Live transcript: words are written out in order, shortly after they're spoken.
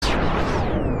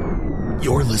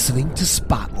You're listening to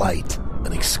Spotlight,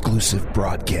 an exclusive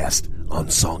broadcast on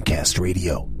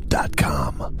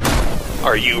songcastradio.com.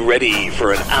 Are you ready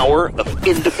for an hour of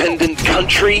independent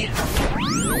country?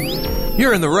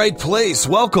 You're in the right place.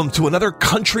 Welcome to another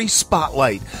Country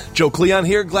Spotlight. Joe Cleon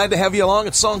here. Glad to have you along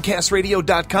at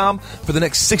songcastradio.com. For the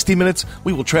next 60 minutes,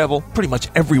 we will travel pretty much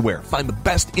everywhere, find the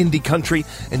best indie country,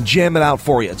 and jam it out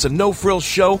for you. It's a no-frills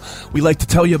show. We like to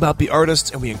tell you about the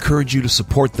artists, and we encourage you to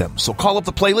support them. So call up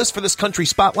the playlist for this Country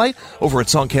Spotlight over at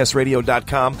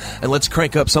songcastradio.com, and let's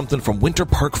crank up something from Winter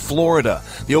Park, Florida.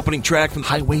 The opening track from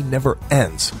Highway Never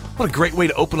Ends. What a great way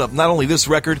to open up not only this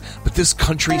record, but this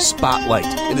Country Spotlight.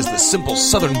 It is the Simple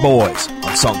Southern Boys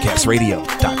on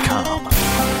songcastradio.com.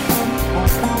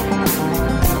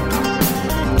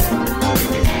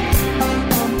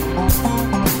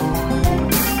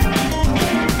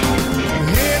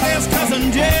 Hey, there's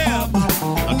Cousin Jeb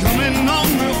coming on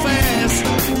real fast,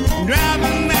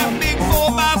 driving that big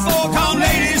 4x4 called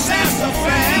Lady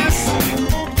Sassafras.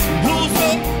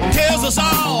 Bozok tells us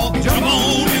all, jump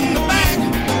on in the back.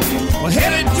 We're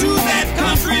headed to that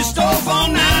country store for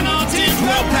 9 or 10,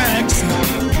 12 packs.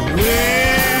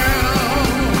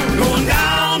 Well, going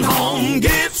down home,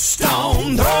 get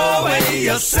stoned, throw away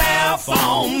your cell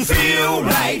phone, feel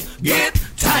right, get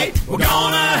tight. We're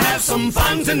gonna have some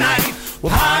fun tonight.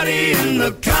 We'll party in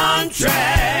the country.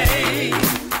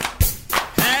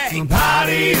 Hey,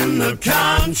 party in the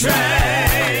country.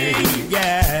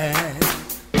 Yeah.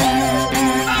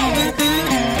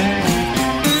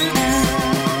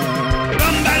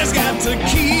 Somebody's got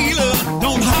tequila,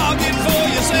 don't hog it for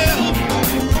yourself.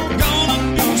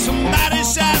 Gonna do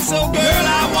somebody's shot, so girl,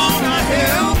 I wanna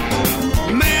help.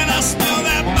 Man, I smell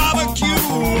that barbecue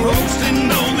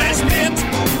roasting on that spit.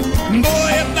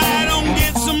 Boy, if I don't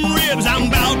get some ribs, I'm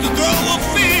about to throw a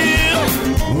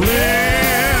fit.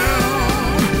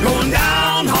 Well, going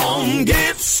down home,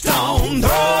 get stoned,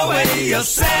 throw away your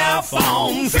cell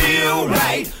phone, feel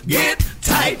right, get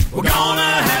tight. We're gonna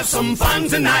have some fun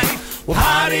tonight. We'll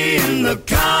party in the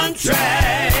country.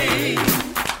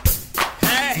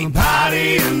 Hey,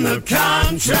 party in the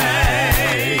country.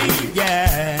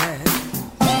 Yeah.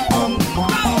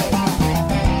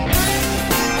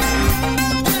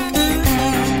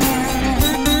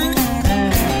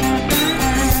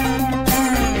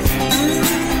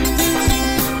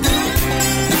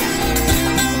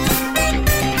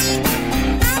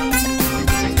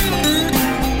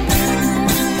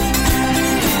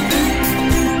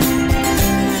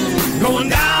 Going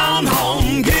down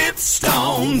home, get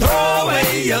stoned, throw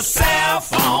away your cell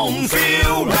phone,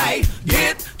 feel right,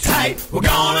 get tight. We're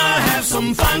gonna have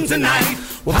some fun tonight.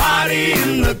 We'll party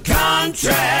in the country.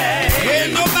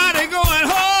 Ain't nobody going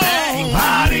home. Hey,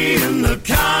 party in the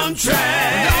country.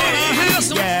 We're gonna have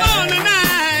some fun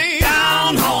tonight.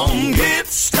 Down home, get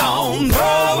stoned,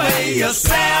 throw away your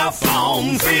cell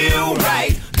phone, feel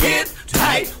right, get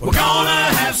tight. We're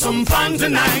gonna have some fun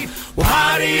tonight. We'll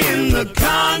party in the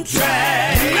country.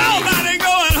 Nobody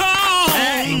going home.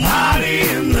 Hey, party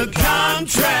in the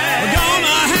country. We're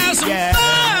gonna have some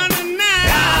fun tonight.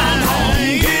 Down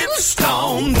home, get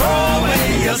stoned, throw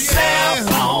away your cell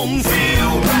phone,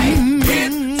 feel right,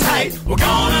 get tight. We're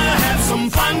gonna have some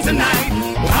fun tonight.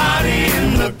 Party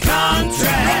in the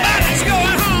country. Nobody's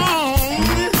going home.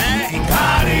 Hey,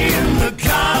 party in the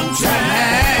country.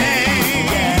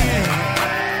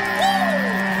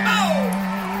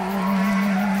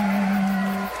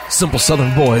 Simple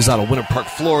Southern Boys out of Winter Park,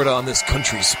 Florida on this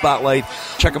Country Spotlight.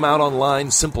 Check them out online,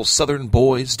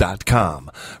 simplesouthernboys.com.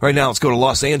 Right now, let's go to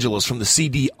Los Angeles from the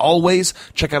CD Always.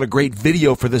 Check out a great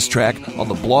video for this track on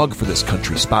the blog for this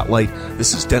Country Spotlight.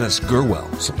 This is Dennis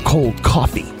Gurwell, Some Cold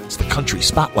Coffee. It's the Country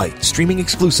Spotlight, streaming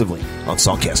exclusively on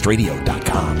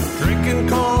songcastradio.com. Drinking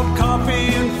cold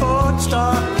coffee in Fort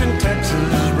Stockton,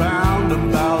 Texas, round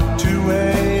about 2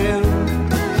 a.m.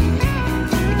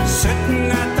 Sitting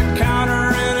at the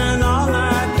counter in an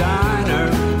all-night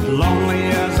diner, lonely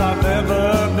as I've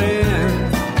ever been.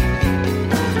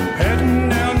 Heading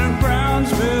down to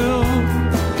Brownsville,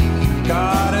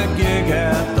 got a gig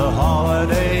at the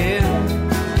Holiday Inn.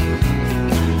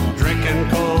 Drinking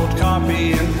cold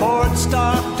coffee in Fort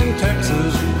Stockton,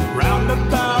 Texas, round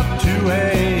about 2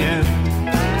 a.m.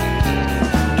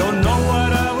 Don't know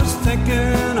what I was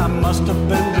thinking, I must have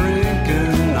been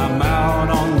drinking. I'm out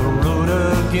on the road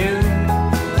again.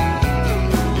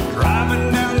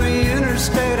 Driving down the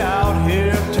interstate out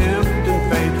here, tempting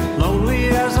fate, lonely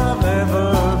as I've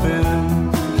ever been.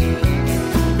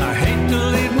 I hate to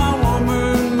leave my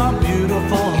woman, my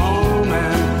beautiful home,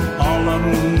 and all of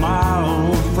my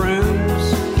old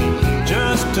friends,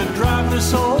 just to drive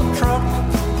this old truck,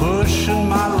 pushing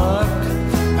my luck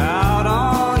out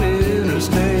on Interstate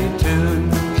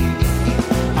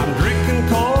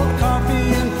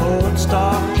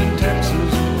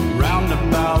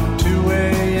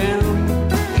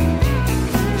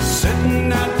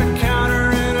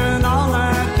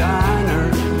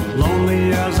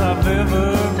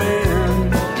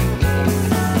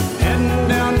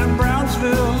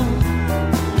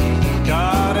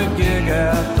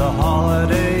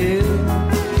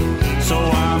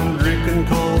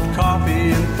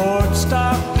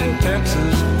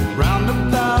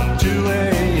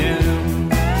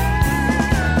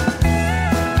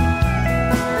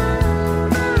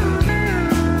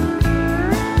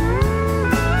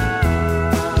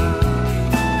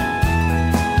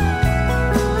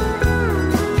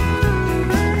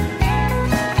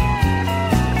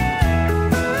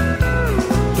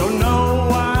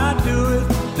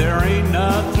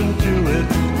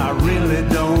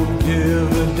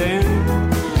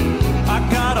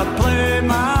play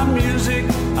my music,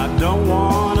 I don't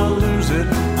want to lose it.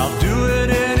 I'll do it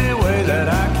any way that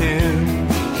I can.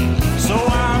 So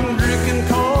I'm drinking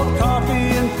cold coffee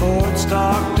in Fort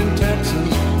Stockton, Texas,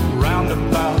 round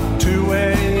about 2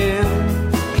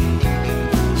 a.m.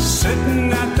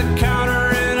 Sitting at the counter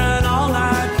in an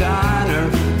all-night diner,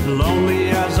 lonely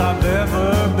as I've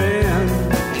ever been.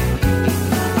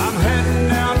 I'm heading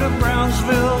down to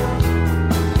Brownsville.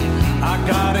 I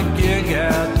got a gig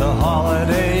at the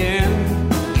Holiday Inn.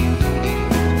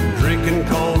 Drinking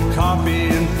cold coffee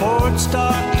in Fort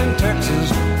Stockton,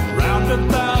 Texas, round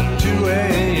about 2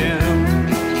 a.m.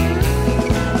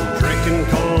 Drinking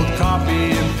cold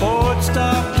coffee in Fort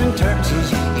Stockton,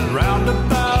 Texas, round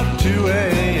about 2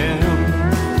 a.m.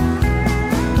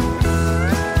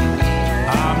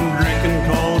 I'm drinking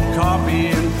cold coffee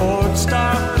in Fort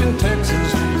Stockton,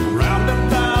 Texas, round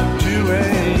about 2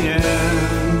 a.m.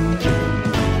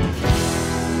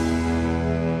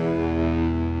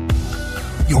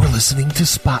 You're listening to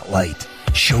Spotlight,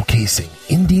 showcasing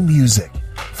indie music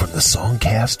from the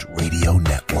Songcast Radio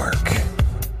Network.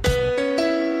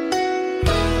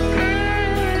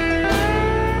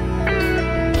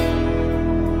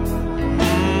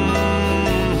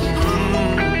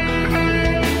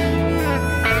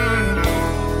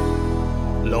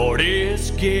 Lord,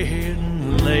 it's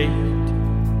getting late,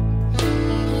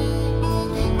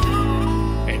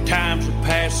 and times are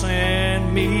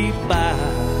passing me by.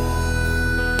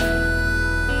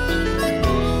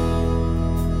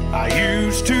 I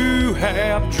used to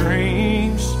have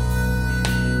dreams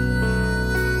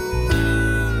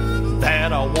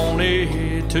that I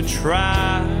wanted to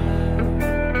try.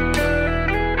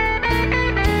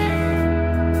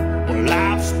 Well,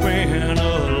 life's been a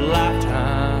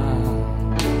lifetime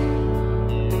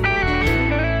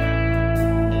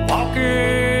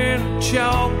walking a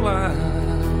chalk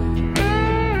line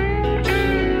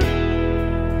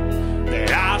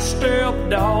that I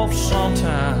stepped off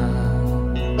sometime.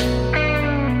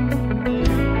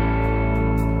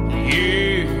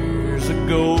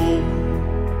 Go.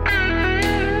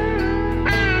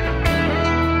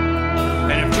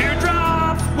 And if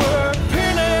teardrops were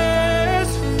pennies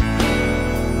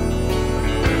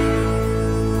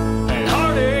and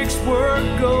heartaches were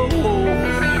gold,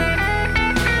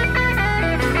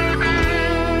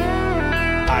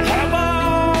 I'd have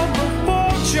all the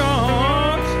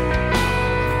fortunes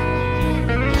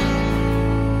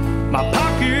my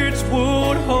pockets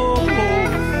would hold.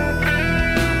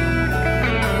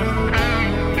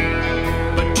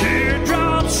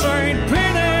 Ain't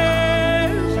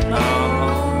pennies, no,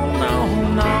 no,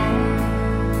 no,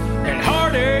 and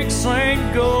heartaches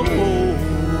ain't gold.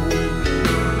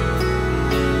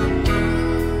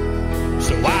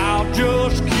 So I'll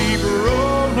just keep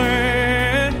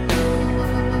rolling,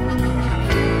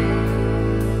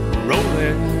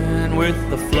 rolling with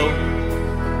the flow.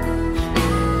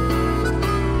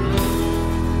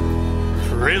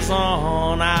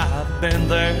 Prison, I've been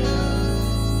there.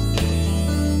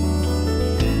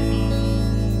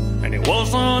 It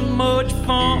wasn't much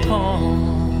fun,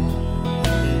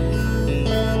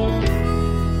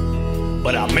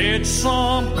 but I met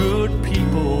some good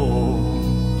people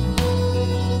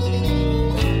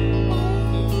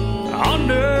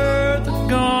under the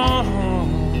gun.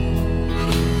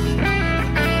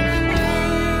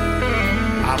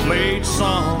 I made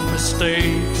some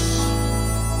mistakes,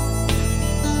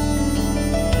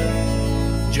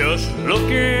 just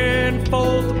looking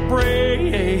for the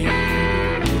break.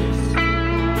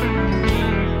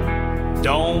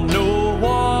 Don't know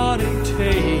what it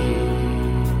takes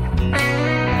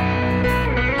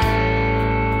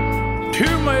to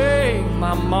make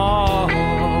my mark.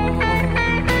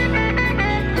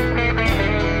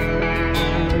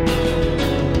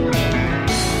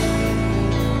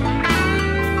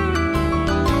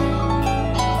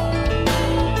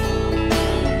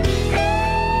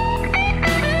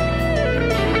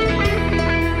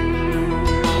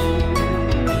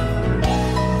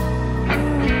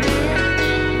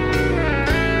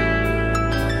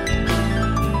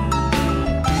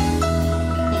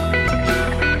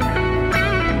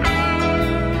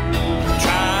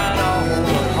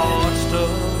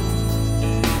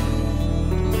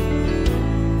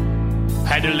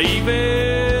 Had to leave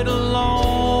it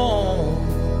alone.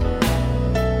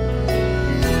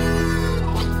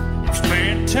 I've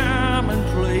spent time in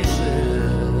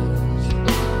places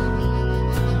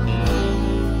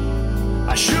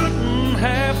I shouldn't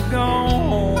have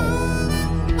gone.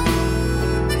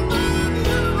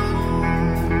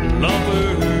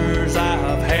 Lovers,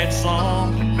 I've had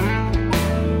some.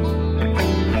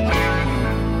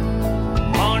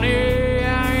 Money,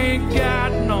 I ain't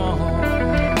got none.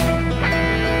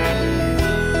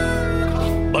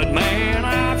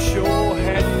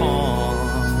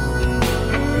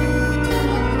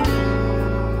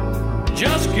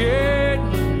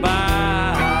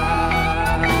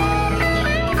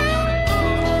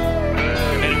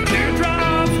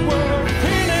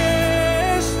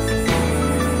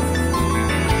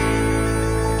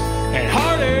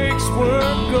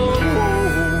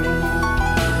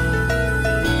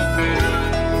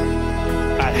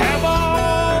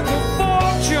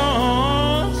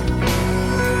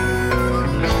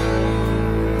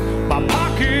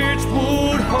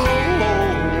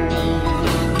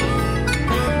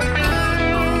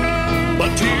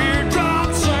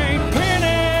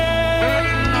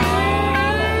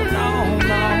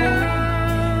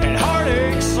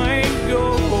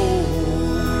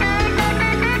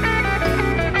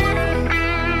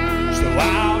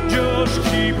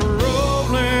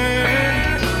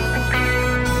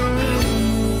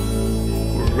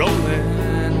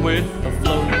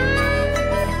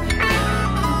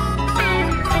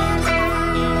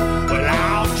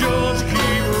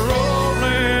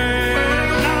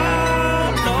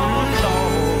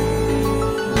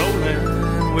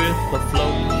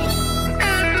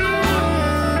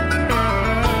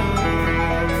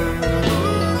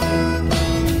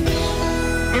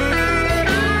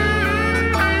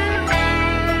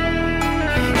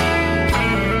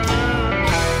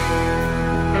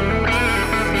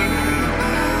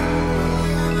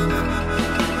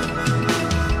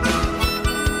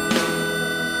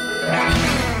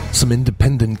 some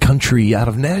independent country out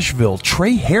of Nashville.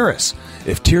 Trey Harris,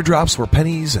 If Teardrops Were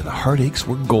Pennies and Heartaches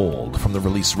Were Gold, from the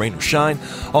release Rain or Shine.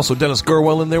 Also, Dennis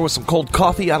Gurwell in there with some cold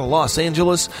coffee out of Los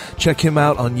Angeles. Check him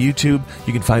out on YouTube.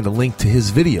 You can find a link to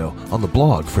his video on the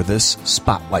blog for this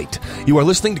spotlight. You are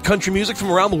listening to country music from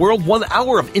around the world, 1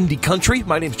 hour of indie country.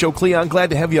 My name's Joe Cleon. Glad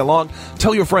to have you along.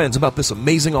 Tell your friends about this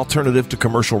amazing alternative to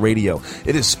commercial radio.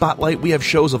 It is Spotlight. We have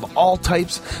shows of all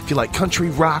types. If you like country,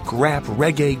 rock, rap,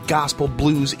 reggae, gospel,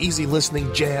 blues, easy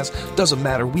listening, jazz, doesn't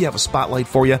matter. We have a spotlight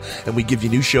for you, and we give you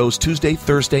new shows Tuesday,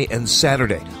 Thursday, and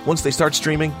Saturday. Once they start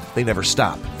streaming, they never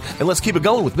stop. And let's keep it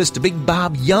going with Mr. Big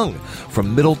Bob Young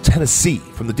from Middle Tennessee,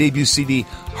 from the debut CD,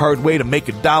 Hard Way to Make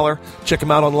a Dollar. Check him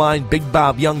out online,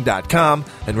 bigbobyoung.com.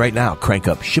 And right now, crank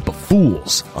up Ship of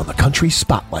Fools on the Country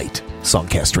Spotlight,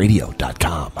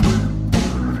 songcastradio.com.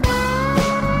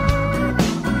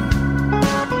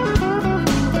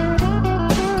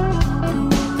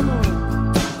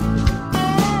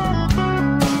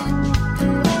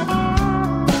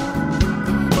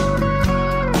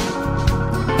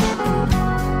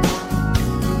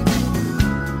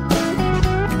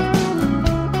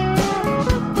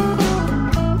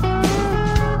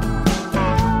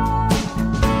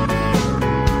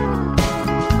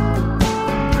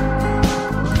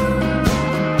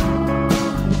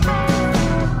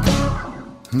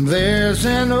 There's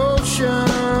an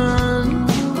ocean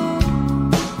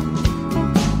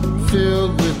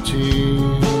filled with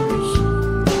tears.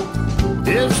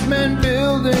 It's been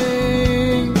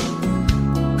building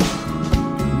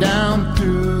down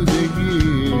through the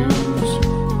years.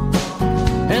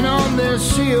 And on this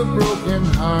sea of broken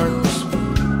hearts,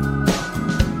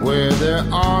 where there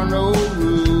are no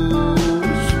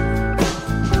rules,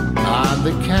 I'm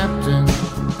the captain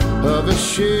of a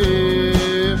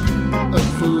ship of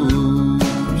fools.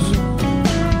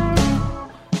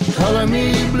 Color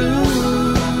me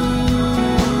blue,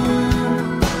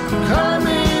 color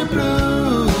me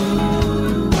blue.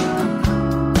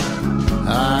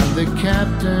 I'm the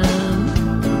captain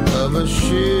of a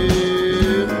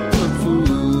ship of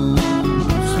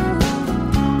fools.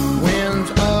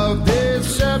 Winds of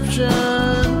deception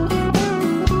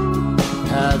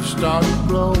have started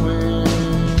blowing.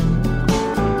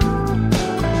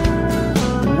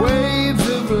 Waves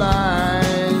of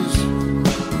lies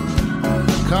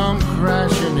come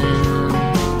crashing in.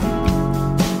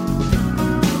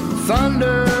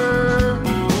 Thunder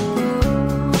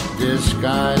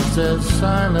disguised as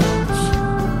silence.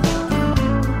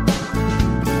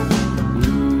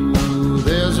 Ooh,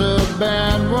 there's a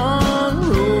bad one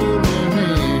rolling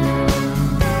in.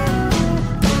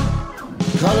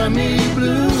 Color me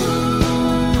blue,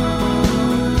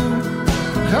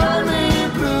 color me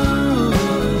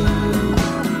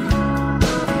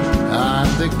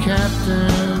the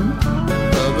captain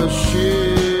of a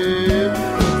ship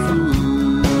of fools.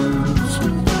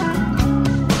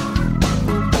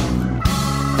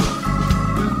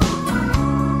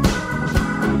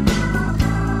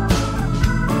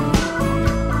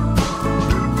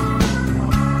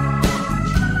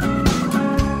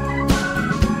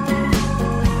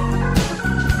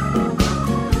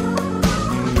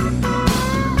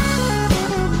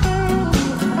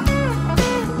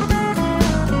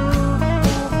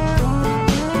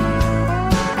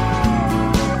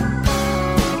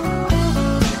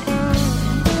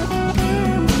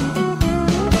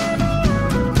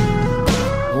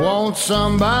 Won't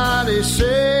somebody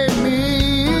save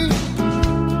me?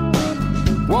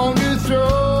 Won't you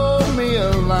throw me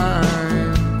a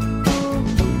line?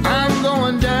 I'm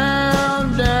going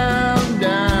down, down,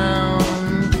 down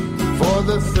for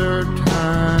the third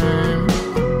time.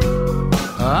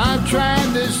 I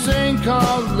tried this thing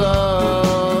called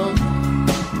love,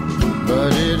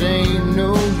 but it ain't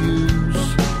no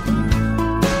use.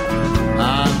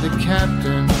 I'm the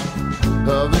captain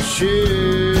of a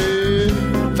ship.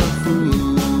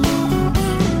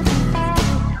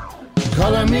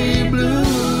 Color me blue,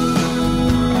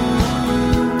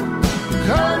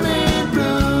 color me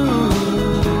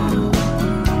blue.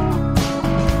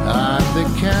 I'm the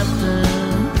captain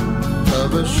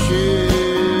of a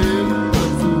ship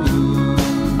of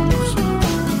fools.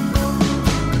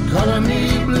 Color me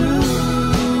blue,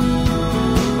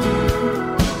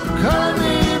 color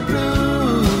me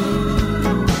blue.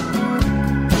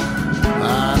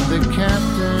 I'm the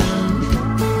captain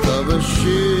of a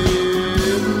ship.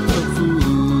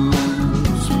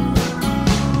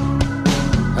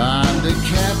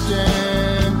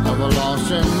 Captain of a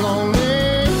lost and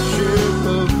lonely ship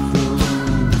of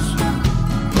fools.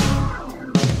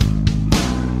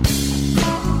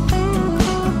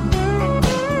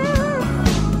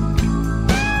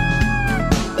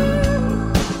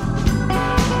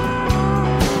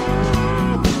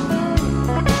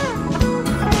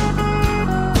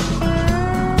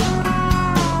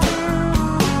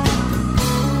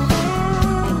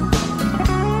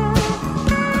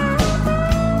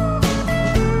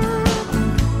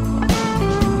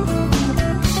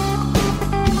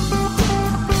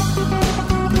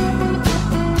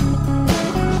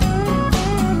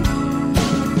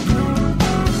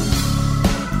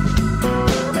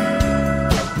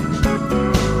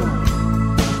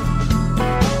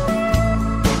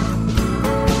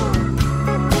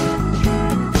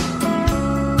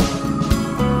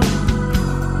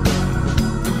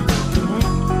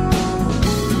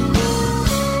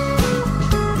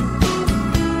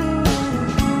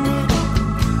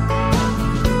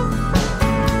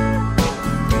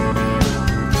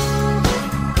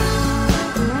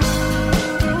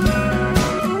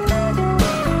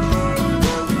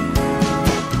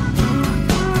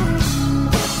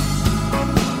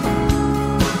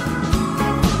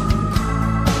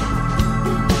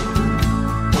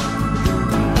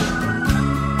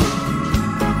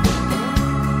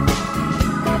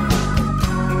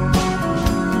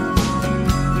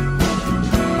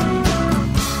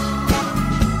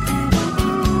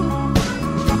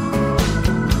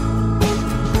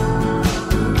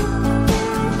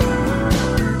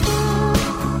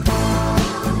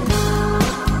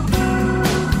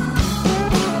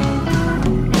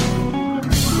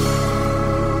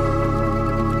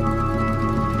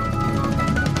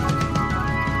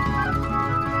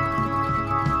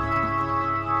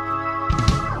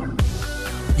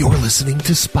 You're listening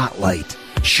to Spotlight,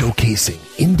 showcasing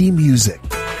indie music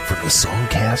from the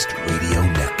Songcast Radio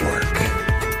Network.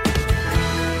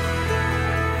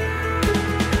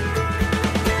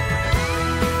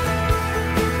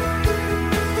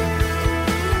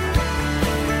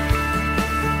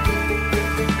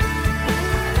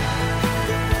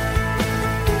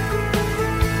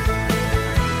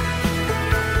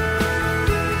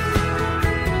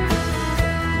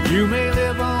 You may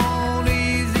live on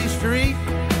easy street,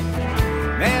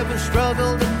 never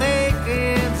struggle to make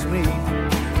ends meet.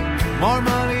 More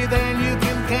money than you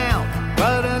can count,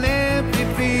 but an empty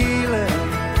feeling.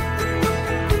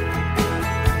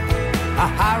 A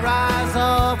high-rise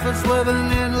office with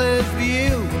an endless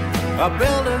view, a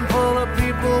building full of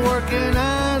people working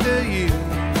under you,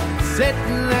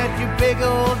 sitting at your big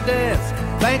old desk,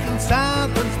 thinking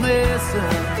something's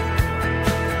missing.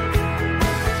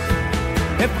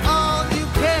 If all you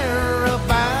care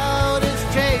about is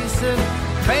chasing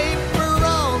paper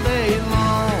all day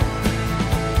long,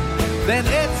 then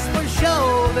it's for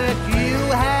sure that you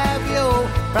have your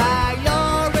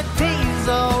priorities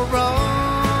all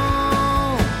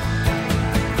wrong.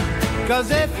 'Cause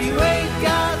if you ain't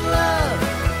got love,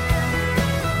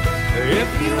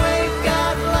 if you ain't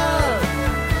got love,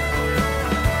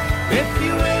 if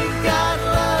you ain't got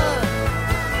love,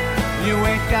 you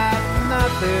ain't got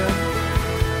nothing.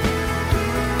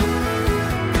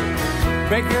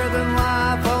 Bigger than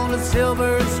life on a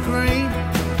silver screen,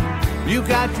 you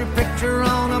got your picture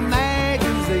on a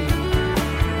magazine.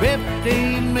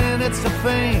 15 minutes of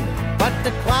fame, but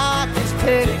the clock is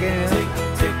ticking,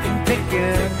 ticking,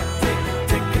 ticking.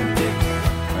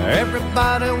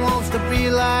 Everybody wants to be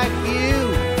like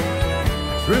you.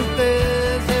 Truth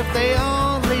is, if they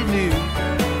only knew,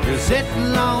 you're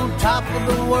sitting on top of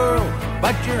the world,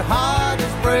 but your heart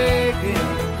is breaking.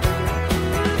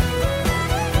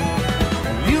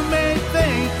 You may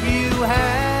think you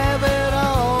have it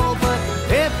all, but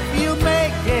if you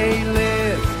make a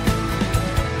list,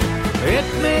 it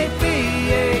may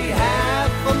be a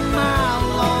half a mile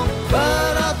long,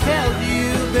 but I'll tell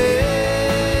you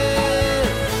this: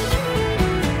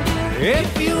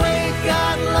 if you ain't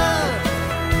got love,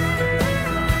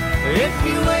 if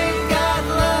you ain't got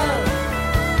love,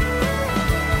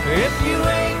 if you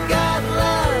ain't got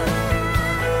love,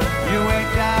 you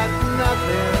ain't got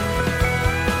nothing.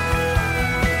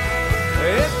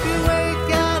 If you ain't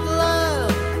got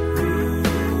love,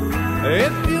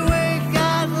 if you ain't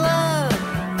got love,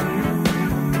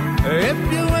 if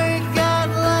you ain't got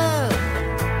love,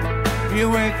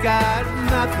 you ain't got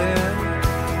nothing.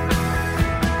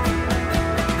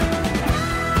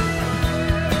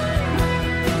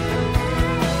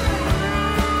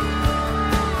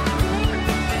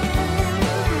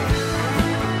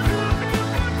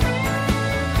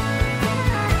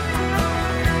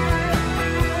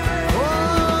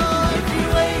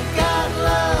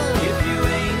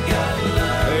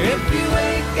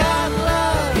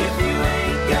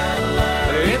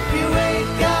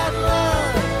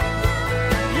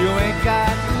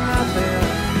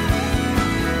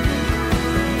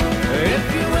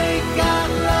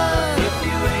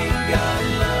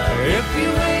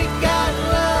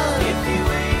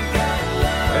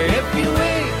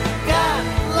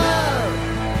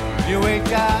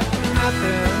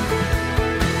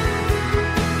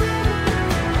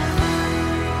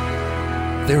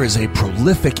 There is a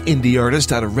prolific indie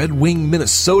artist out of Red Wing,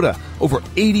 Minnesota. Over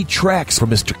 80 tracks from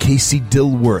Mr. Casey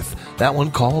Dillworth. That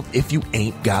one called If You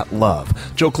Ain't Got Love.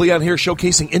 Joe Cleon here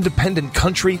showcasing independent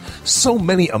country. So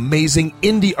many amazing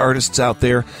indie artists out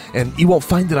there, and you won't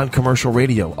find it on commercial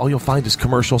radio. All you'll find is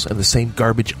commercials and the same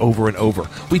garbage over and over.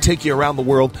 We take you around the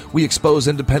world, we expose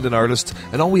independent artists,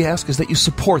 and all we ask is that you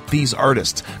support these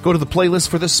artists. Go to the playlist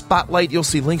for this spotlight. You'll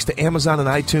see links to Amazon and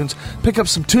iTunes. Pick up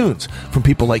some tunes from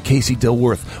people like Casey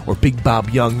Dillworth or Big Bob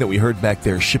Young that we heard back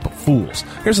there, Ship of Fools.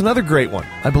 Here's another great one,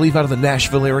 I believe out of the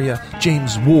Nashville area,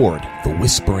 James Ward, The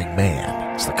Whispering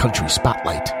Man. It's the Country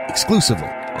Spotlight, exclusively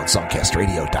on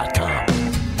SongcastRadio.com.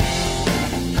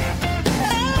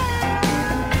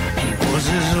 He was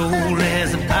as old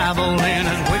as the Bible and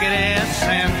as wicked as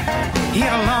sin. He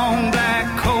had a long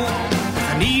black coat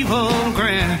with an evil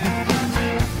grin.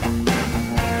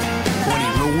 When he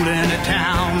rolled into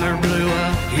town, there blew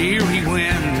a eerie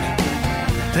wind,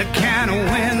 the kind of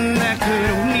wind that could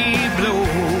only blow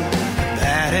the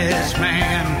baddest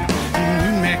man in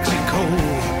New Mexico,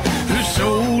 who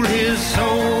sold his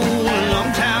soul a long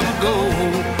time ago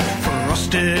for a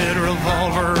rusted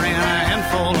revolver and a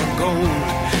handful of gold,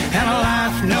 and a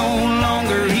life no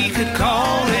longer he could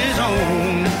call his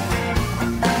own.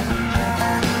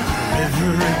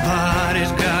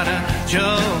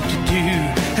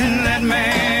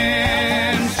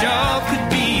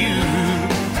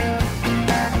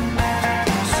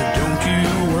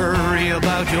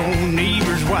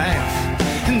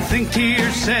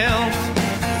 yourself,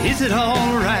 is it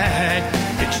alright?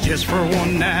 It's just for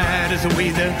one night, is the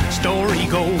way the story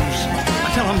goes.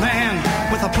 Until a man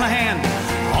with a plan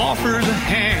offers a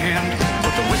hand,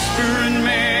 but the whispering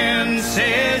man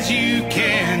says you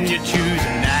can. You choose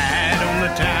a night on the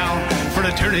town for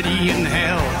eternity in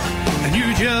hell, and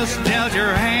you just dealt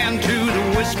your hand to the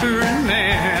whispering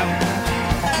man.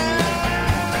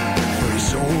 For he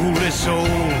sold his soul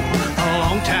a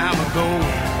long time ago,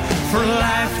 for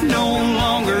life no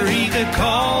longer he could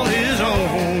call his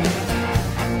own.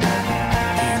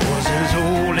 He was as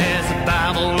old as the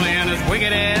Bible and as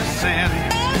wicked as sin,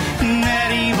 and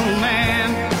that evil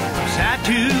man was out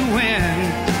to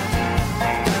win.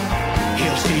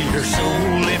 He'll steal your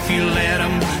soul if you let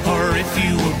him, or if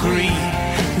you agree.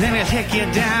 Then he'll take you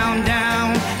down,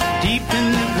 down, deep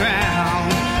in the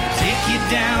ground. Take you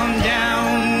down,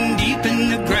 down, deep in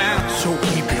the ground. So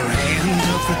keep your hands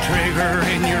off the trigger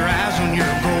and your eyes on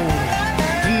your goal,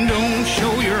 and don't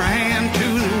show your hand to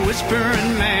the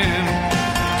whispering man.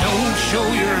 Don't show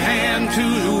your hand to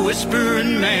the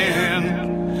whispering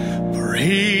man, for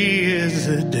he is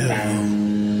the devil.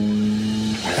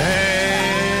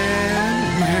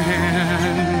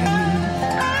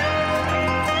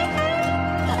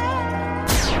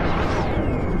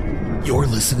 You're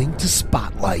listening to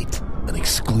Spotlight, an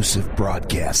exclusive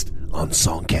broadcast on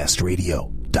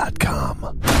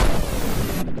songcastradio.com.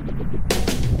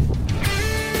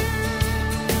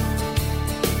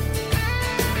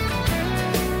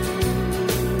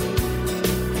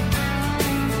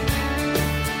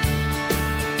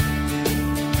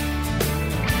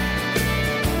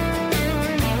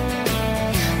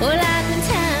 Oh, like when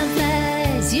time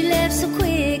flies, you left so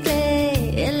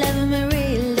quickly, and left me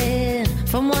reeling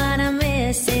from what I'm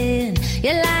missing.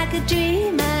 You're like a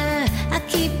dreamer, I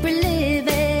keep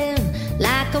reliving,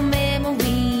 like a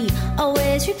memory,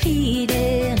 always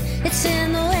repeating. It's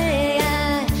in the way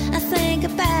I think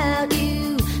about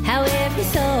you, how every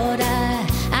thought I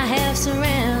have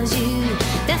surrounds you.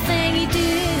 That thing you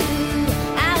do,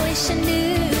 I wish I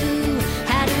knew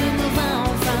how to move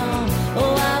on from.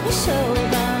 Oh, I was so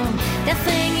wrong. That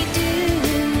thing you do,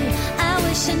 I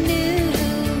wish I knew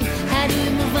how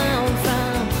to move on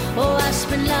from. Oh, I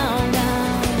spent long gone.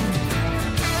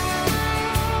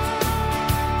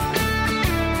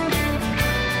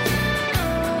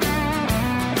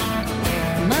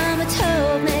 Mama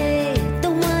told me the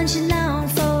ones you long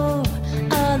for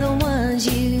are the ones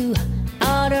you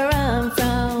ought to run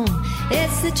from.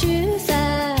 It's the truth,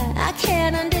 I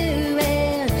can't undo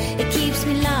it. It keeps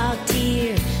me locked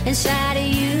here inside of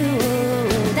you.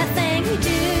 That thing you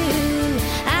do,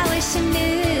 I wish I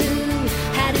knew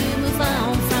how to move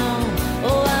on from.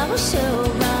 Oh, I was so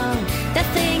wrong. That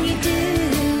thing you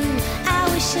do, I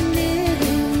wish I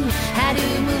knew how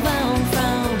to move on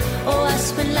from. Oh, I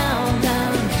spent long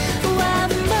gone. What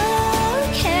more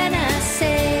can I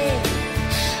say?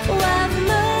 What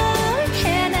more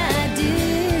can I do?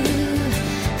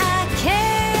 I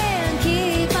can't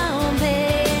keep on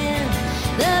paying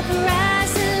the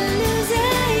price of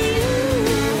losing you.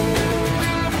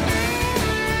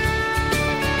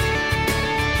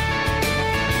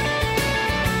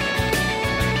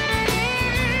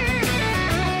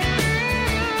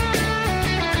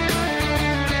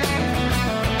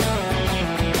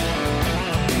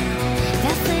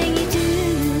 That thing you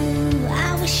do, I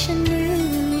wish I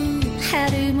knew how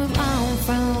to move on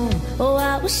from. Oh,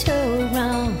 I was so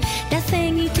wrong. That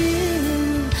thing you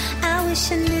do, I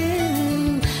wish I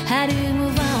knew how to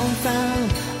move on from.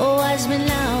 Oh, I've been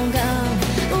long gone.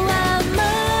 What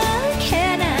more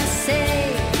can I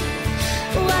say?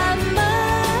 What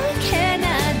more can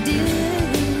I do?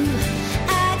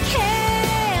 I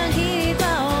can't keep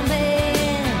on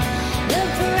paying the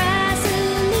price of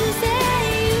losing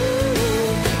you.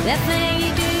 That thing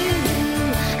you do,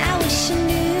 I wish I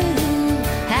knew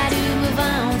how to move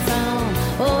on from.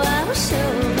 Oh, I was so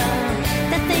wrong.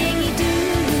 That thing you do,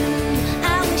 I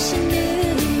wish I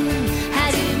knew how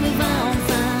to move on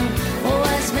from. Oh,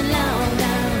 it's been long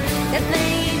gone. That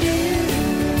thing you do.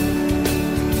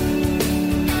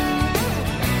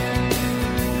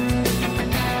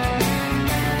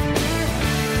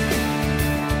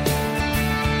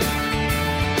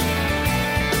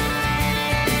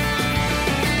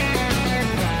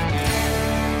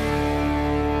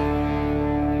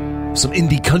 Some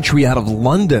indie country out of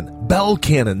London. Belle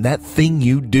Cannon, That Thing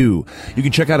You Do. You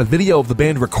can check out a video of the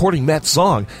band recording that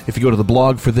song if you go to the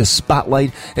blog for this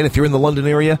spotlight. And if you're in the London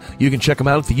area, you can check them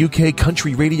out at the UK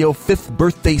Country Radio 5th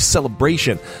birthday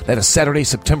celebration. That is Saturday,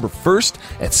 September 1st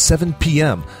at 7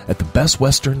 p.m. at the Best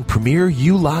Western Premier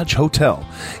U Lodge Hotel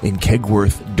in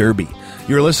Kegworth, Derby.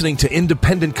 You're listening to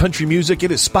independent country music.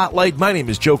 It is Spotlight. My name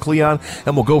is Joe Cleon,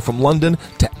 and we'll go from London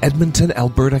to Edmonton,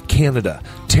 Alberta, Canada.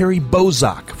 Terri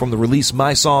Bozok from the release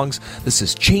My Songs. This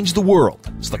is Change the World.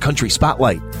 It's the Country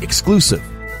Spotlight, exclusive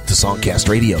to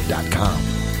songcastradio.com.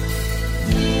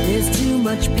 There's too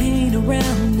much pain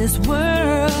around this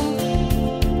world.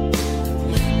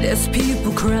 There's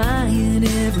people crying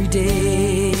every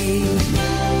day.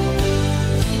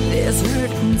 There's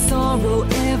hurt and sorrow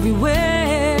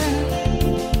everywhere.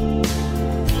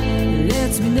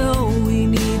 Lets me know we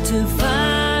need to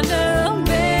find a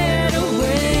better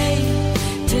way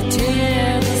to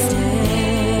tear this down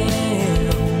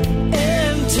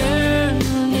and turn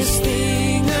this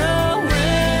thing around.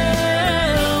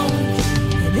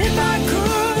 And if I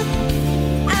could,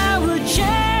 I would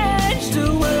change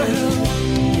the world.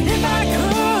 And if I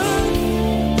could,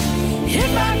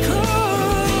 if I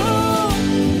could,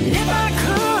 if I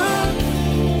could,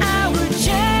 I would change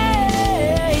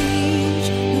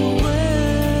the world.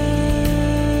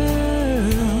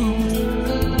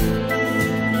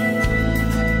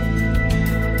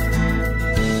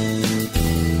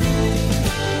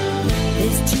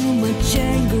 There's too much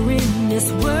anger in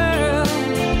this world.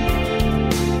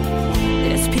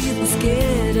 There's people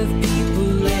scared of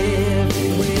people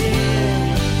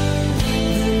everywhere.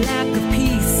 The lack of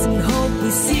peace and hope we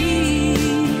see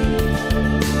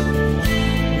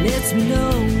lets me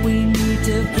know we need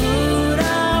to put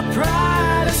our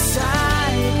pride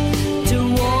aside to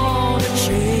want to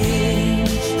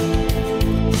change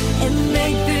and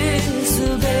make this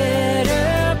a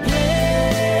better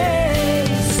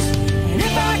place. And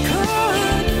if I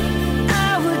could,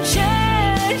 I would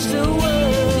change the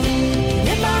world.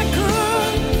 If I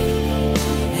could,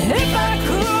 if I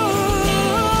could,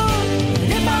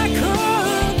 if I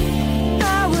could,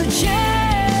 I would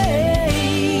change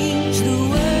the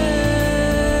world.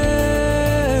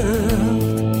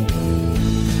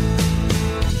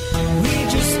 We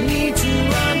just need to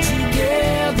run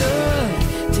together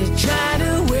to try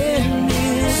to win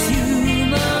this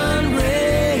human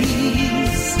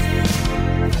race.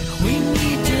 We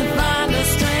need to find our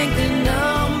strength in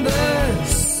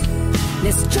numbers.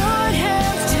 Let's join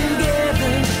hands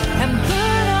together and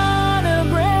put on a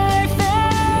brave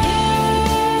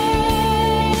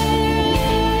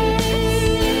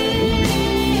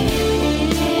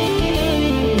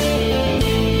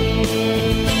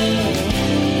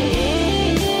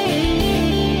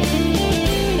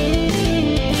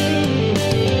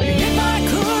If I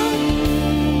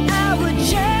could, I would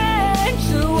change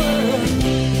the world.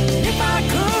 If I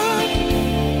could,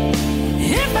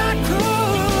 if I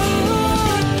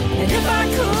could, and if I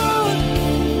could,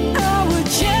 I would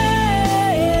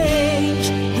change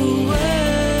the world.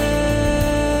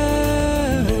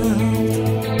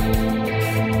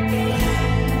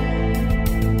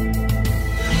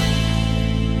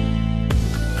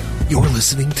 You're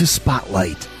listening to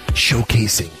Spotlight,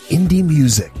 showcasing indie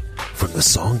music from the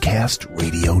Songcast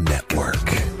Radio Network.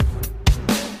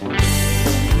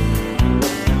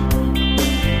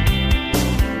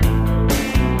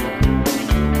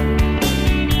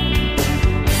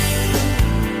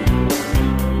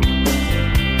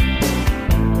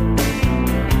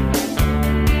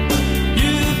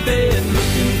 You've been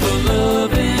looking for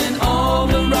love in all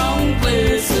the wrong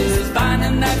places,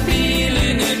 finding that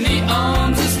feeling in the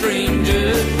arms of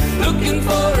strangers, looking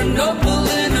for an opal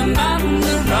in a mountain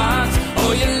of rocks.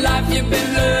 All your life you've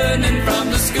been learning from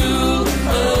the school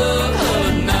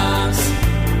of knocks.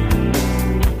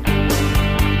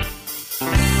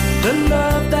 The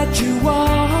love that you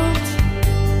want,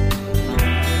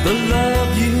 the love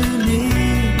you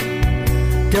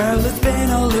need, girl, it's been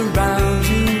all around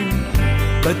you,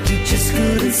 but you just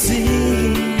couldn't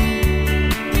see.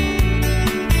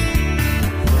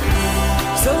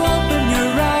 So open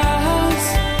your eyes,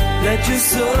 let your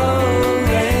soul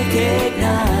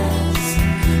recognize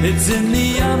it's in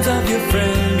the arms of your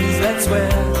friends. That's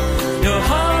where your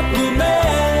heart will make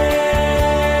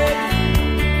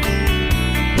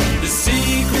the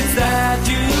secrets that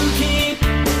you keep.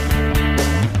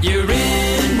 You're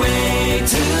in way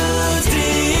too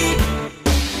deep,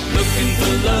 looking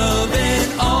for love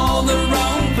in all the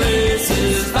wrong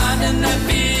places, finding that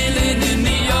feeling in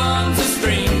the arms of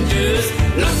strangers,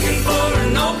 looking for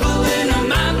an opal in a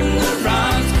mountain of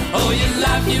rocks. All your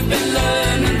life you've been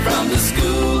learning from the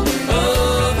school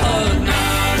of hard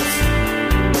knocks.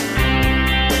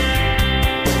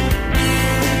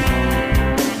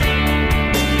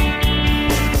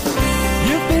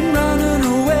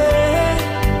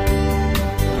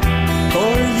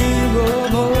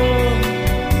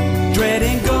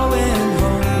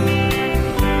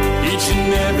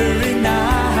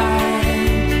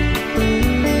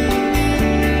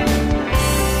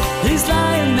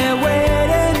 lying there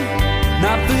waiting,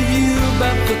 not for you,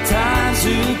 but for time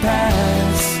to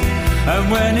pass. And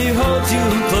when he holds you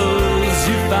close,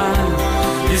 you find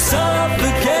you're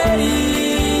suffocating.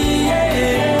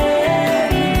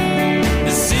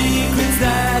 The secrets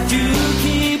that you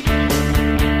keep,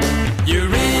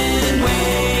 you're in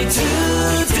way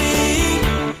too deep.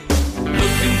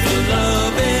 Looking for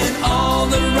love in all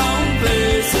the wrong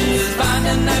places,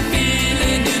 finding that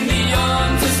feeling in the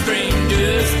arms of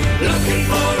strangers. Looking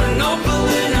for an opal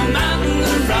in a mountain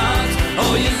of rocks.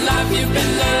 All your life you've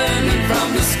been learning from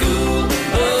the school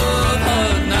of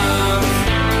hard knocks.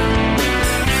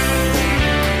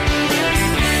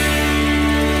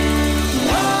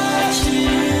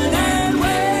 Watching and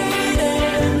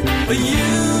waiting for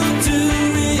you to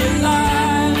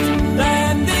realize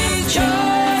that these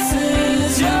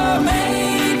choices you're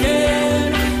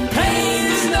making, pain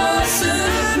is no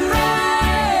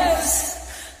surprise.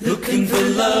 Looking for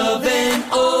love in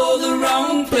all the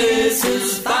wrong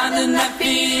places, finding that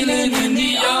feeling in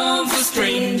the arms of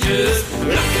strangers.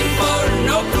 Looking for an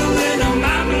opal in a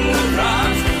mountain of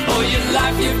rocks. All your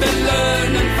life you've been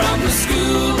learning from the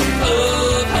school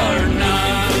of hard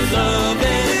knocks. Love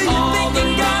in all the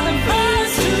wrong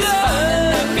places, finding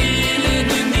that feeling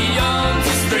in the arms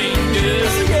of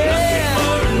strangers. Looking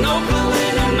for an opal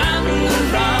in a mountain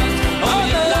of rocks. All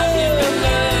your life you've been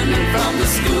learning from the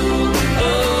school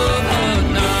of hard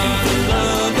knocks.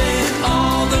 Love in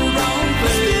all the wrong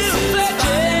places, finding that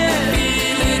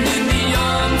feeling in the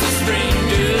arms of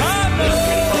strangers.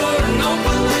 Looking for an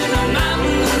opal in a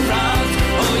mountain of rocks.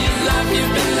 All your life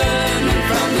you've been learning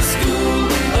from the school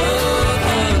of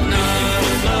hard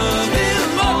knocks. Love in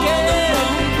all the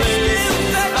wrong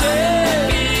places, finding that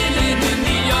feeling in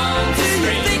the arms of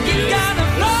strangers. Looking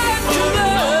for an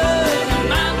opal in a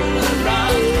mountain of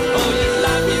rocks. All your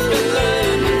life you've been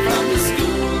learning from the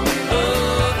school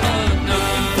of hard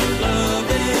knocks. Love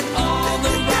in all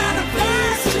the wrong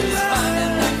places,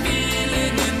 finding that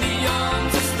feeling in the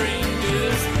arms of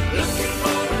strangers. Looking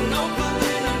for an opal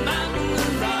in a mountain of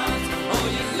rocks. All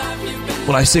your life you've been.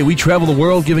 When I say we travel the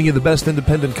world giving you the best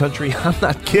independent country, I'm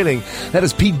not kidding. That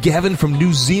is Pete Gavin from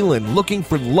New Zealand looking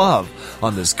for love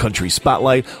on this country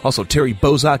spotlight. Also, Terri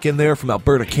Bozok in there from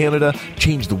Alberta, Canada.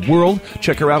 Change the world.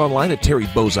 Check her out online at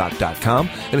terribozok.com.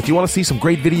 And if you want to see some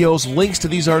great videos, links to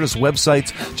these artists'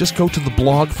 websites, just go to the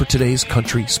blog for today's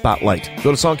country spotlight.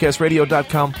 Go to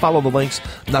songcastradio.com, follow the links.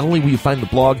 Not only will you find the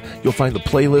blog, you'll find the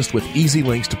playlist with easy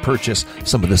links to purchase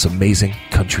some of this amazing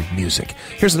country music.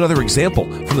 Here's another example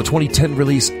from the 2010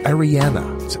 release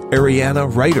Arianna. It's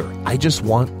Arianna Reiter. I Just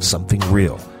Want Something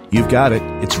Real. You've got it.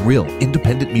 It's real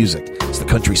independent music. It's the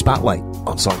country spotlight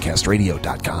on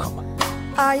songcastradio.com.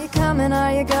 Are you coming?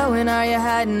 Are you going? Are you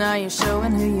hiding? Are you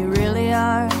showing who you really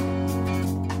are?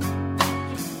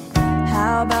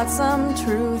 How about some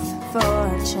truth for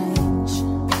a change?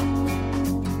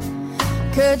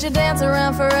 Could you dance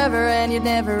around forever and you'd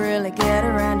never really get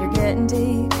around? You're getting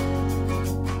deep.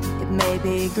 It may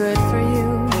be good for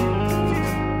you,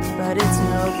 but it's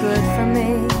no good for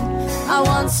me. I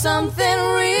want something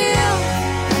real,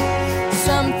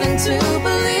 something to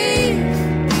believe,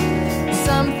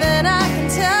 something I can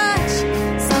touch,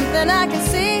 something I can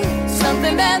see,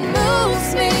 something that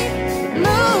moves me,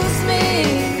 moves me.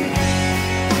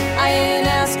 I ain't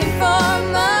asking for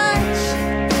much,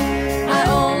 I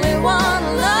only want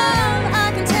love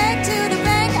I can take to the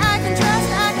bank, I can trust,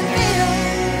 I can feel.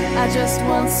 I just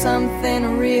want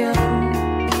something real.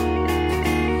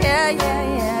 Yeah, yeah,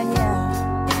 yeah, yeah.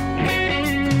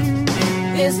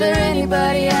 Is there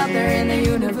anybody out there in the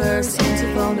universe into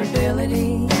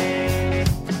vulnerability,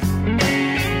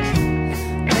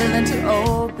 willing to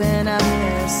open up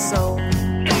their soul?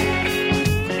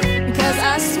 Because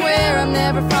I swear I'm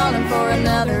never falling for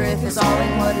another if it's all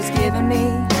in what is given me.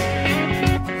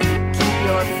 Keep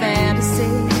your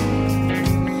fantasy,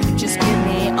 just give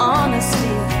me honesty.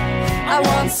 I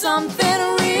want something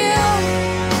real,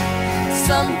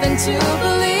 something to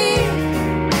believe,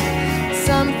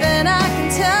 something I can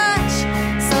touch,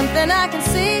 something I can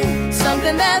see,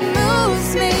 something that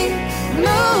moves me,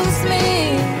 moves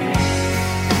me.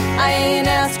 I ain't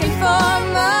asking for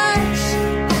much,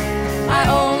 I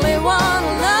only want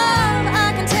love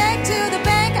I can take to the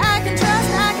bank, I can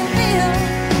trust, I can feel.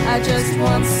 I just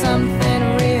want something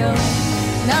real,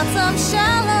 not some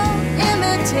shallow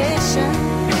imitation.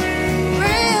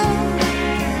 Real.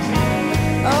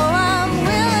 Oh, I'm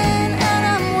willing and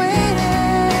I'm waiting.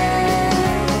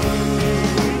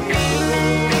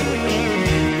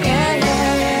 Yeah,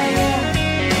 yeah, yeah, yeah.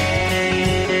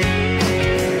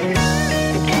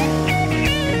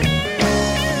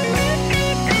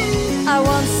 I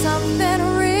want something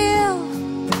real,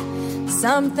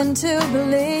 something to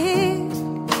believe,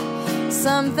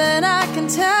 something I can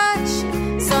touch,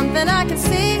 something I can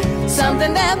see,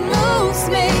 something that moves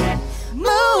me,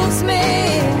 moves me.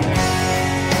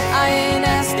 I ain't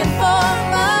asking for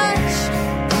much,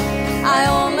 I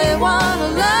only want to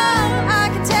love.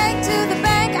 I can take to the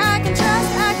bank, I can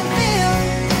trust, I can feel.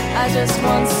 I just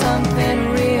want something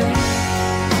real,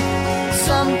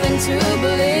 something to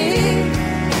believe,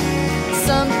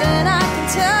 something I can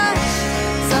touch,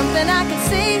 something I can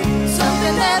see,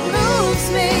 something that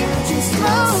moves me, just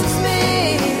moves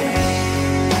me.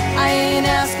 I ain't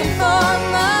asking for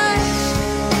much,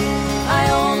 I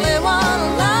only want to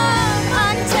love.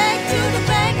 I can take to the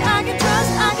bank, I can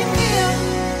trust, I can feel.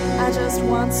 I just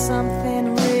want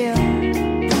something real.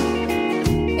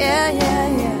 Yeah, yeah,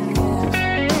 yeah,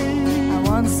 yeah. I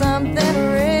want something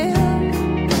real.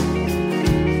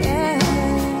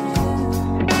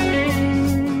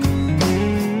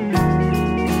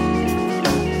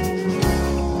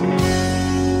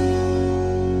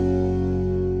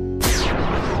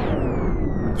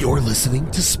 You're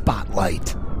listening to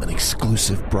Spotlight, an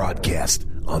exclusive broadcast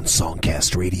on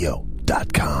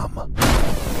songcastradio.com.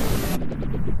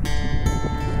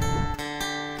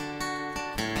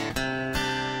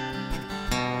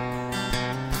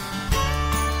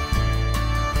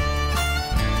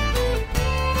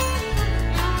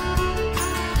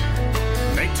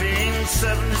 In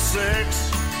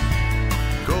 1876,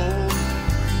 gold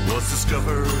was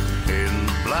discovered in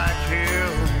the Black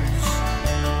Hills.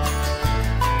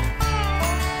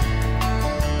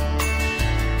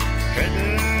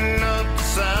 Heading up to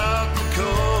South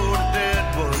Dakota,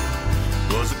 Deadwood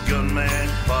was a gunman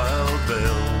called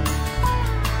Belle.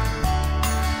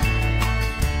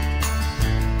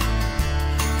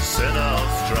 Set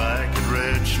off striking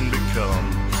rich and become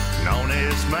an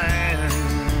honest man.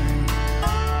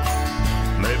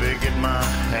 Maybe get my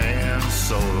hands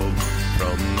soiled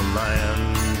from the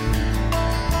land.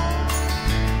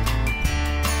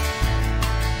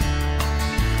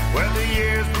 Well, the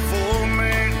years before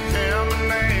made him a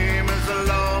name as a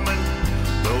lawman,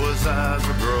 though his eyes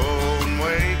were growing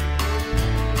weight.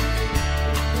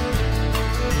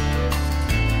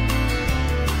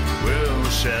 Well,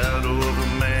 the shadow of a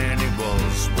man he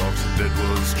was walks the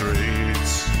Deadwood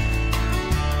streets.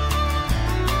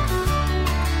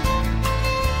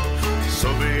 So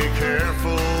be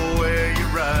careful where you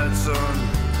ride, son.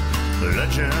 The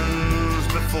legends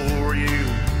before you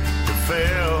could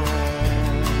fail.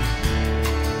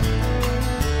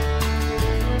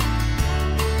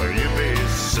 Or you'll be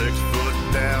 6 foot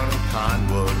down in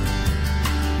Pinewood,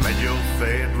 made your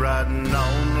fate riding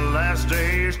on the last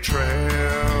day's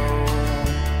trail.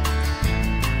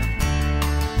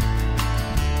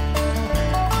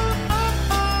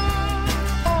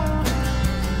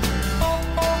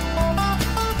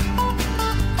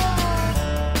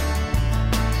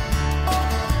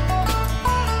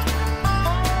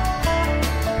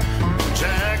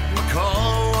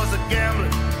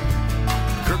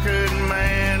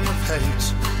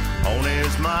 On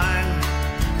his mind,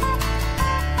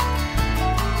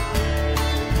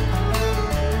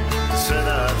 said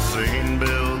I've seen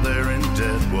Bill there in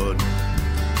Deadwood,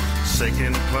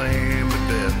 seeking a claim to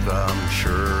death I'm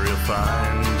sure he'll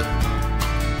find.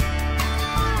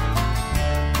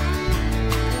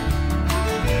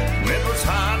 And it was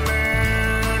high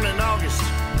noon in August,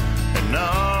 and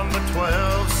number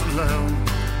 12 saloon,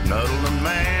 Nuttland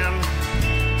man.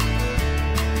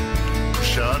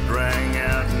 Shot rang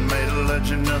out and made a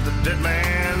legend of the dead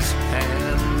man's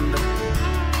hand.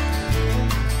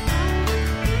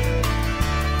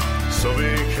 So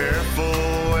be careful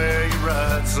where you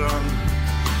ride, son.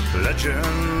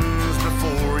 Legends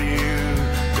before you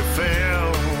could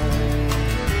fail.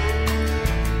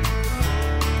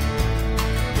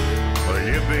 Or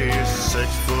you'll be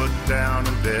 6 foot down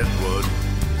in Deadwood,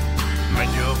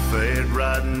 made your fate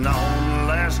riding on the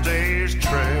last day's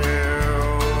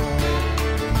trail.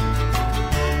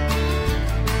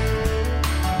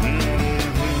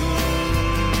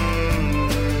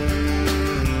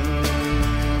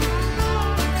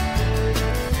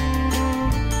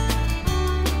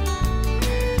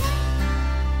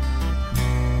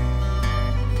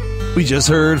 We just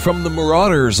heard from the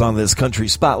Marauders on this Country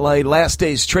Spotlight, Last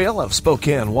Day's Trail of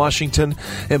Spokane, Washington,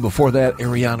 and before that,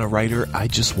 Arianna Reiter, I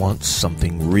Just Want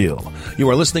Something Real. You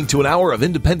are listening to an hour of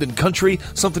independent country,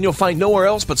 something you'll find nowhere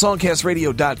else but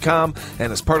songcastradio.com,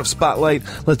 and as part of Spotlight,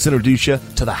 let's introduce you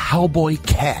to the Howboy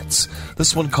Cats.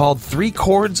 This one called 3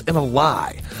 Chords and a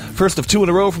Lie. First of 2 in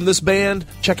a row from this band.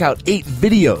 Check out 8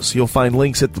 videos. You'll find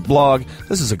links at the blog.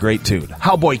 This is a great tune.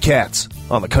 Howboy Cats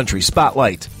on the Country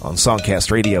Spotlight on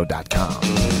songcastradio.com.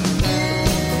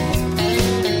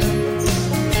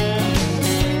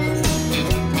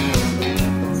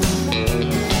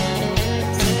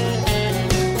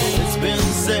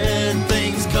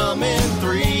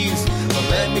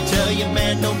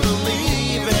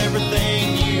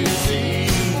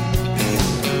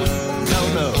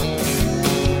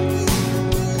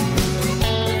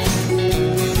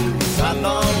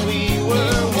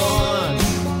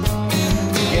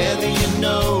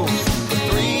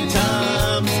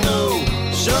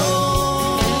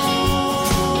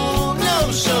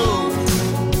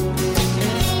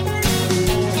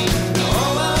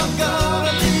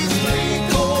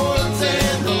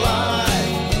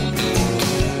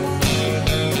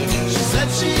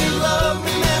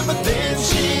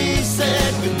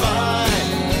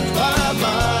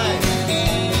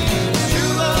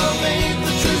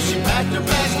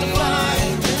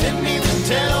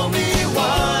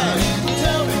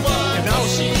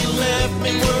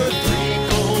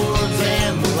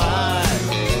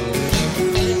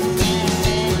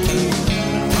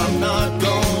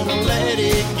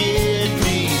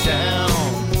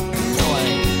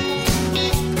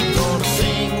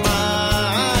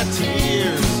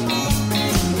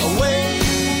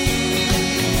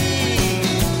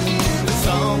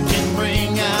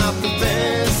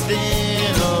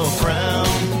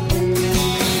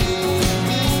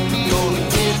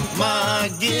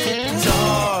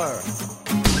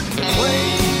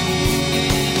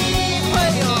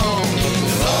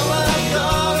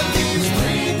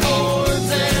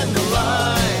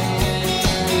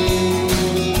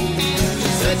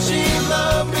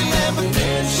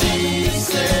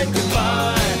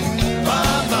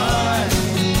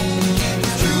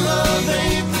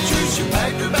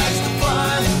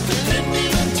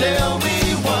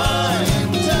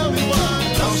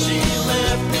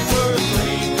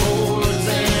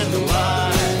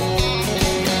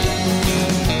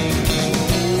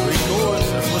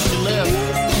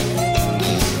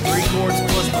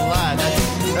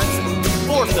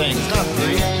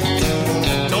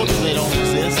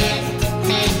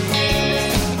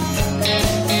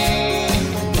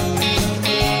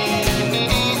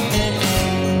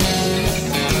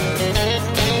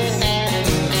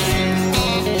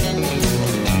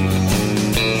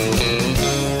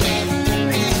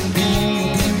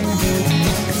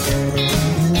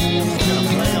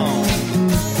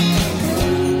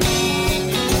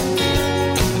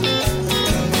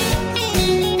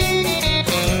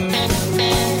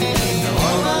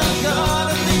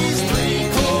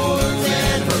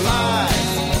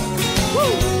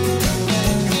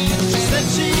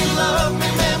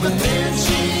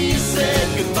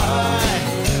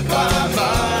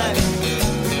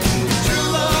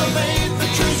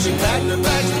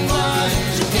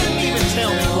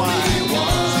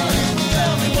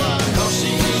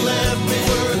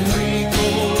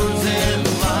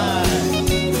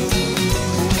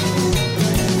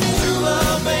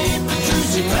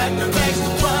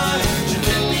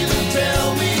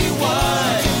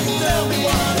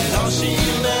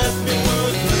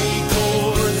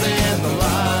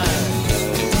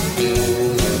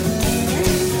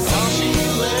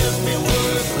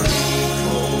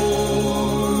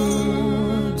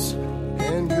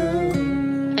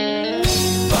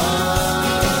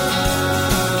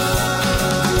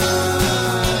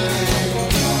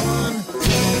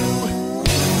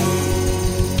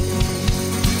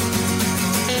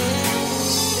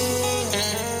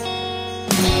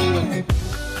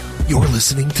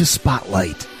 listening to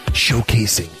Spotlight,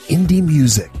 showcasing indie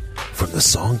music from the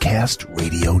Songcast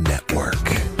Radio Network.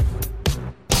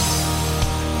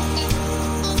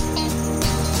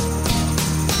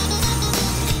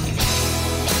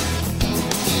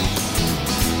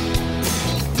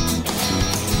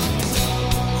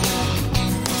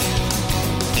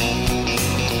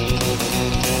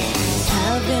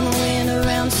 I've been waiting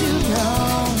around too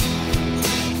long.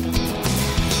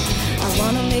 I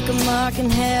wanna make a mark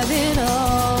and have it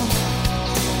all.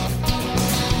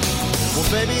 Well,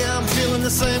 baby, I'm feeling the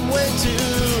same way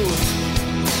too.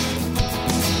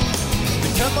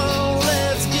 But come on,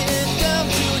 let's get down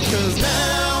to it, 'cause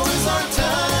now is our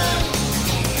time.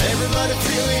 Everybody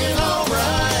feeling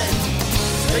alright.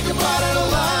 Take a bite of the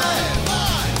life.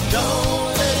 Don't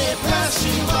let it pass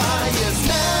you by. Yes,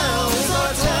 now is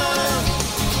our time.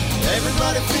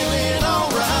 Everybody feeling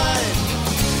alright.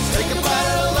 Take a bite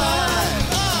of the life.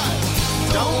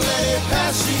 Don't let it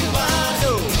pass you by.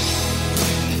 No.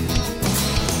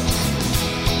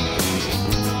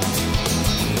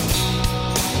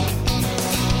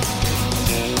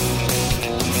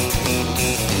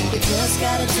 We just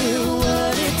gotta do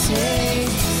what it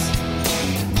takes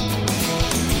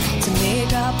to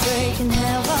make our break and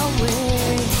have our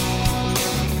way.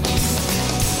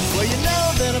 Well, you know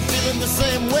that I'm feeling the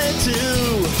same way too.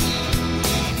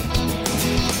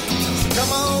 So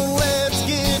come on, let's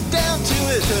get down to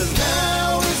it, 'cause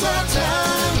now is our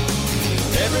time.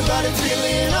 Everybody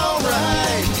feeling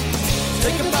alright.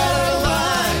 Take a bite of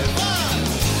life.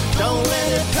 Don't let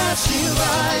it pass you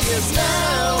by. Yes,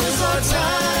 now is our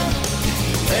time.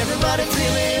 Everybody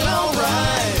feeling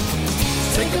alright.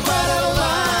 Take a bite of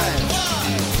life.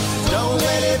 Don't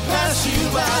let it pass you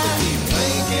by. Keep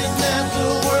thinking that the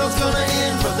world's gonna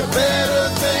end, but they better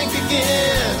think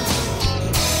again.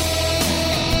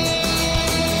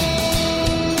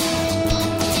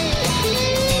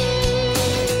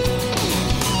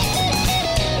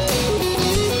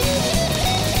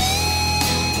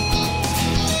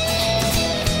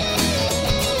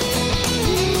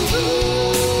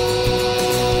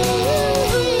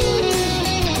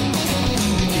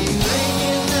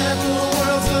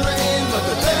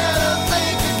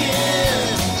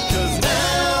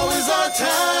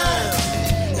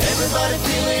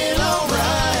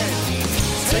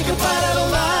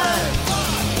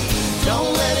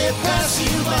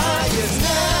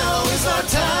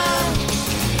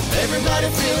 Everybody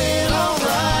feeling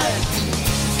alright.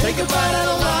 Take a bite out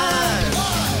of life.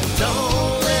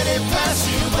 Don't let it pass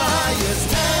you by. Yes,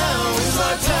 now is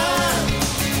our time.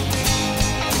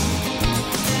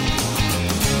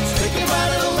 Take a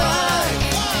bite out of life.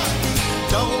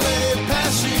 Don't let it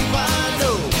pass you by.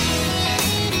 No.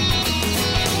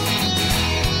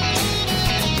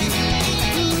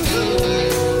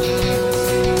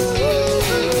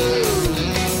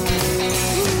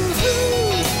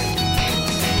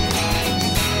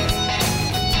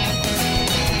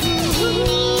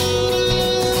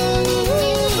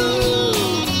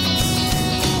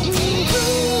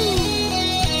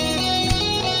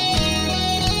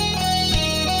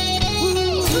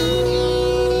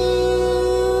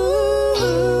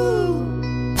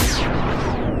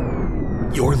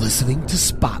 Listening to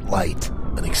Spotlight,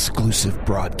 an exclusive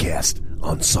broadcast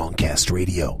on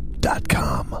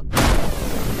songcastradio.com.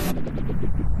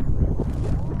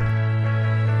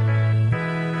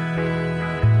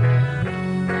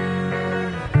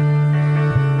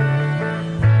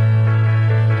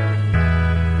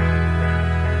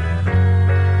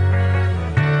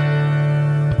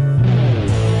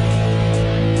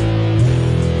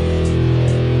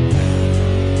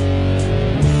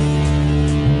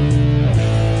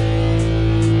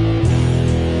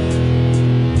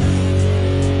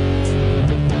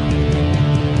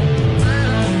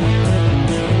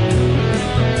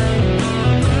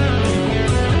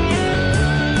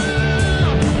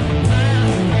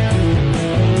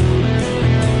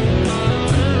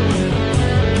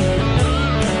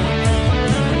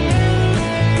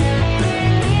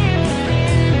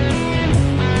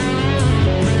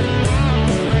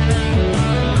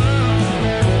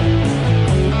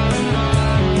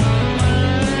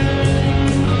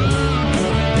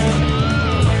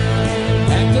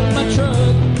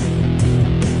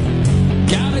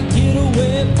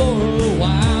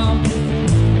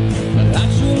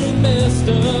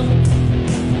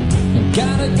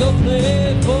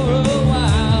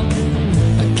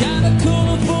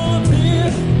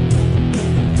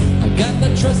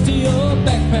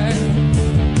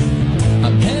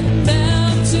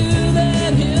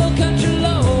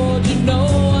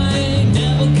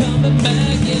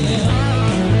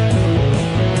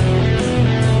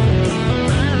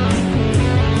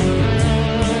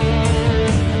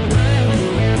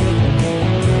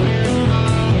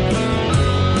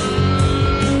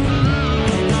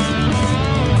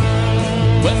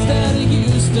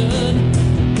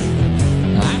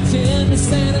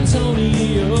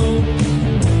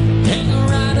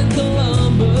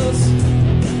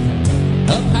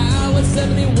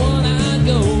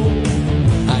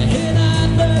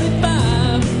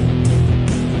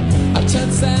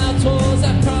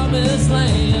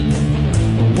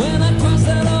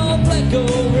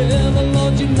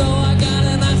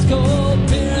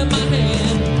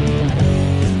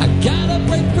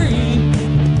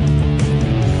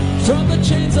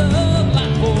 chains of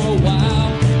life for a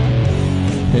while,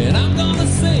 and I'm gonna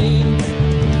sing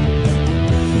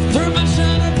through my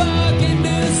shining bargain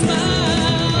to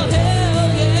smile. Hell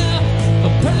yeah,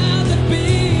 I'm proud to be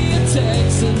a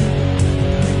Texan.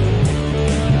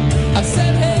 I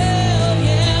said hell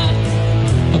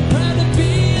yeah, I'm proud to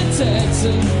be a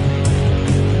Texan.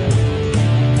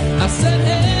 I said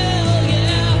hell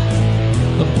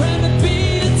yeah, I'm proud to be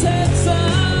a Texan.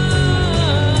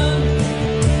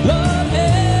 Lord,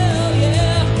 hell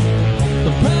yeah,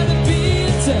 I'm proud to be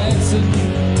a Texan.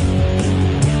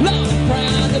 Lord, I'm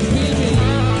proud to be me.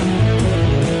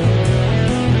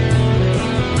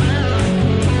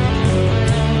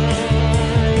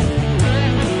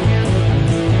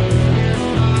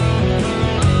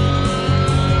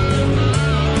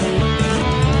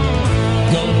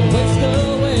 Gonna waste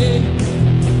away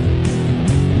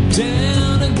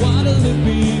down in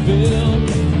Guadalupeville,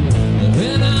 and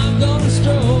then I'm gonna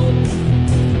stroll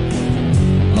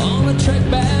on a trek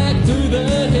back through the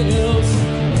hills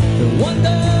and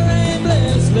wander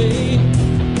aimlessly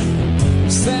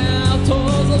south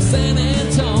towards San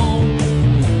Antone.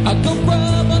 I go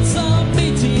rub on some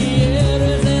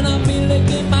meteors and I'll be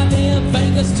licking my damn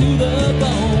fingers to the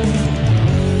bone.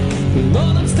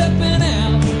 Lord, I'm stepping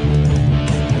out.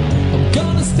 I'm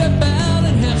gonna step out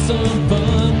and have some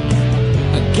fun.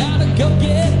 I gotta go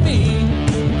get me.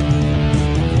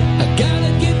 I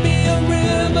gotta get me a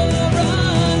river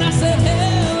run. I said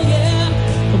hell yeah,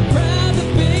 I'm proud to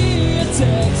be a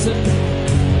Texan.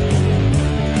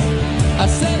 I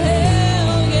said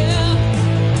hell yeah,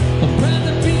 I'm proud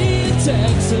to be a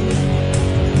Texan.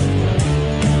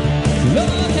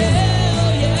 Lord, hell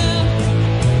yeah,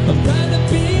 I'm proud to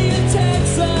be a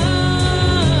Texan.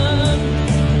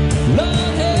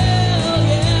 Lord, hell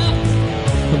yeah,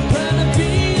 I'm proud to be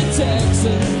a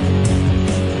Texan.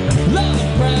 Lord,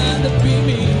 I'm proud to be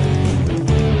me.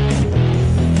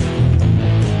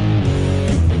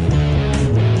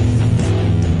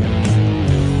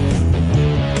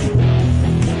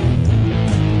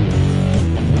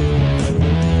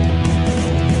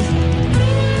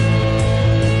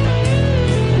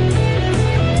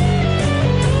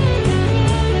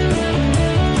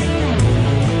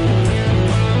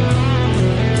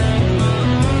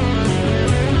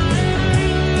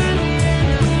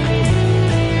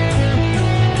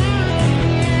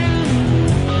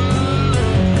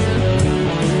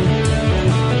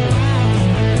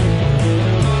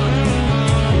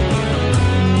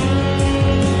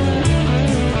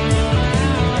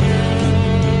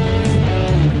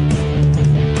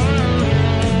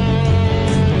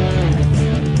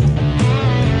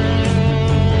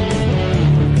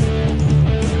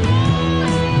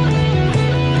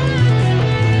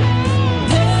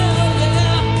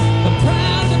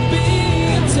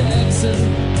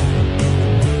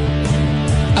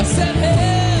 I said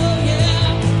hell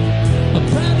yeah, I'm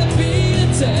proud to be a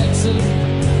Texan.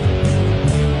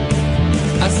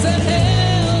 I said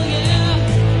hell yeah,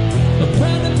 I'm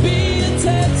proud to be a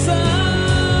Texan.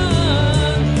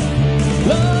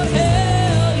 Lord,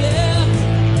 hell yeah,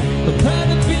 I'm proud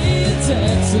to be a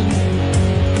Texan.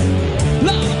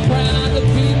 Lord, I'm proud to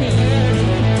be me.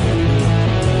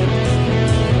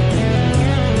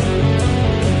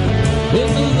 In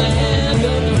the land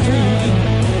of the free,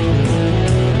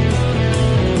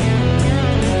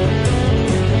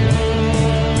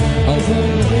 I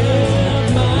wanna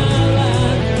live my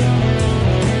life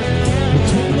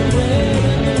between the red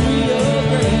and the Rio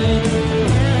Grande.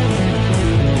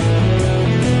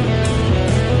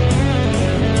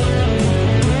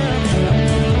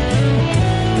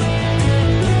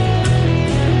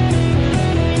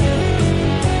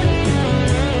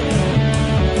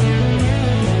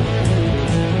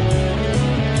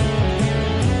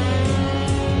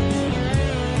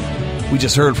 We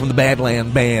just heard from the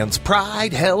Badlands bands,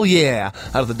 Pride, Hell Yeah,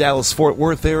 out of the Dallas-Fort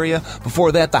Worth area.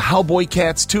 Before that, the Howboy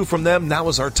Cats, two from them, Now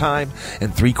Is Our Time,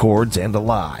 and Three Chords and a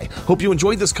Lie. Hope you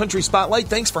enjoyed this Country Spotlight.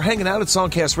 Thanks for hanging out at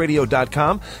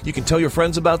songcastradio.com. You can tell your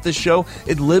friends about this show.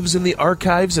 It lives in the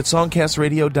archives at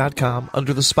songcastradio.com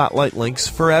under the Spotlight links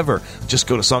forever. Just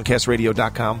go to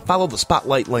songcastradio.com, follow the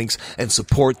Spotlight links, and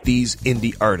support these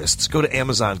indie artists. Go to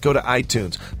Amazon, go to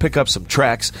iTunes, pick up some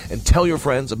tracks, and tell your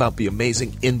friends about the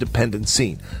amazing independent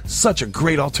scene. Such a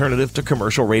great alternative to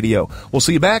commercial radio. We'll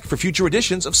see you back for future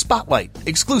editions of Spotlight,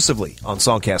 exclusively on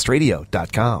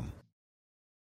songcastradio.com.